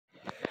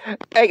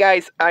Hey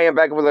guys, I am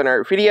back with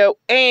another video,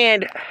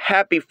 and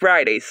happy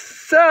Friday.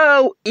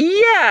 So,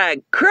 yeah,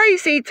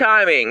 crazy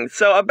timing.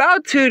 So,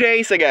 about 2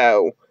 days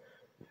ago,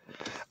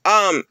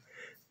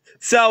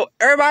 so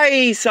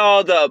everybody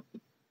saw the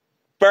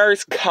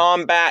first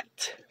Kombat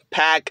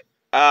pack,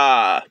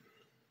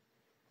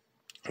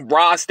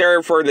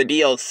 roster for the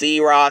DLC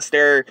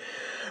roster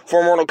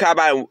for Mortal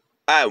Kombat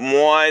at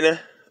 1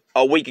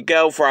 a week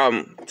ago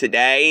from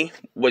today,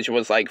 which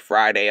was like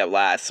Friday of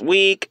last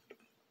week.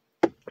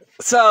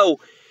 So,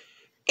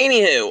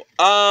 anywho,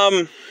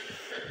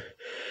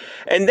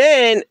 and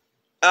then,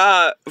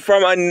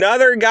 from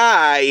another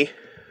guy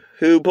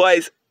who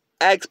plays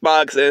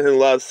Xbox and who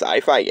loves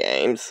sci-fi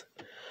games,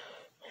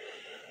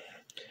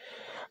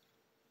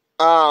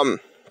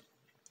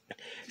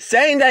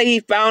 saying that he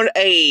found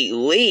a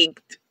leak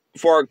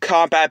for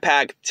Kombat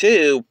Pack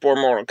 2 for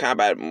Mortal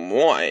Kombat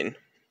 1.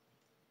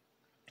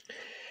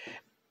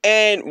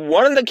 And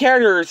one of the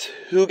characters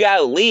who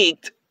got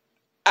leaked,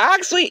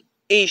 actually,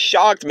 he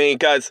shocked me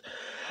because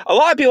a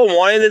lot of people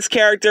wanted this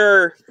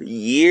character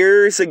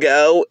years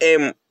ago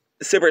in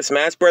Super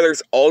Smash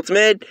Bros.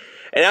 Ultimate,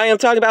 and I am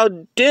talking about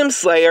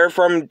Doomslayer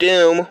from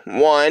Doom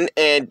 1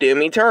 and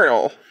Doom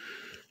Eternal.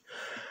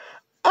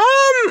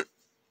 I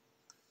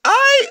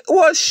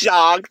was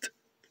shocked.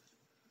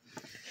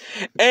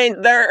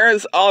 And there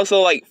is also,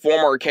 like,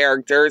 former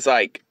characters,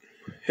 like,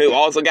 who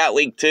also got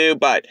leaked too,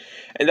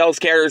 and those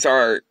characters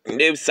are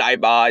Noob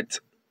Saibot,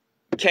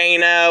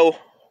 Kano,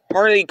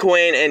 Harley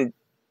Quinn, and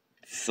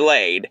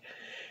Slade,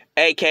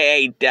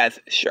 aka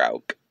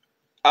Deathstroke.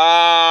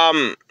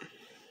 I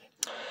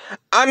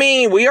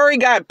mean, we already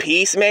got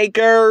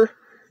Peacemaker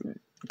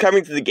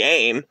coming to the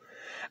game.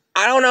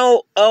 I don't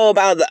know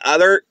about the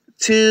other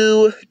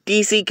two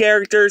DC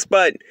characters,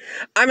 but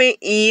I mean,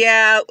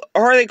 yeah,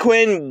 Harley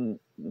Quinn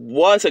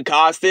was a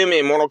costume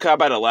in Mortal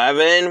Kombat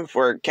 11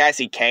 for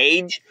Cassie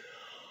Cage.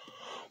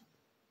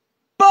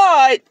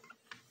 But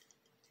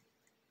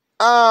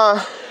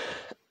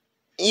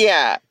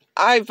yeah,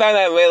 I found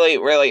that really,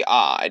 really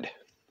odd.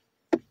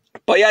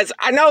 But yes,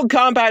 I know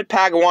Kombat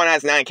Pack 1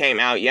 has not came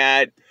out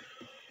yet.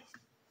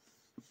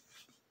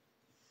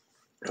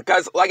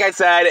 Because, like I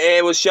said,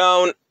 it was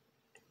shown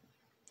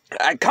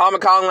at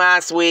Comic-Con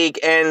last week,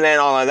 and then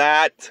all of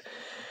that.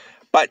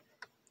 But,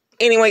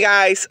 anyway,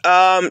 guys,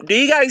 do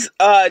you guys,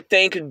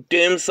 think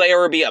Doomslayer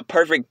would be a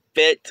perfect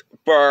fit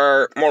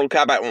for Mortal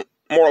Kombat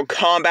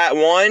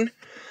 1?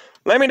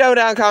 Let me know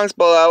down in the comments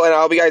below, and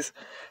I hope you guys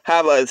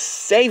have a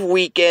safe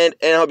weekend,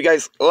 and I hope you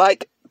guys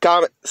like,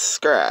 comment,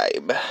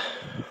 subscribe.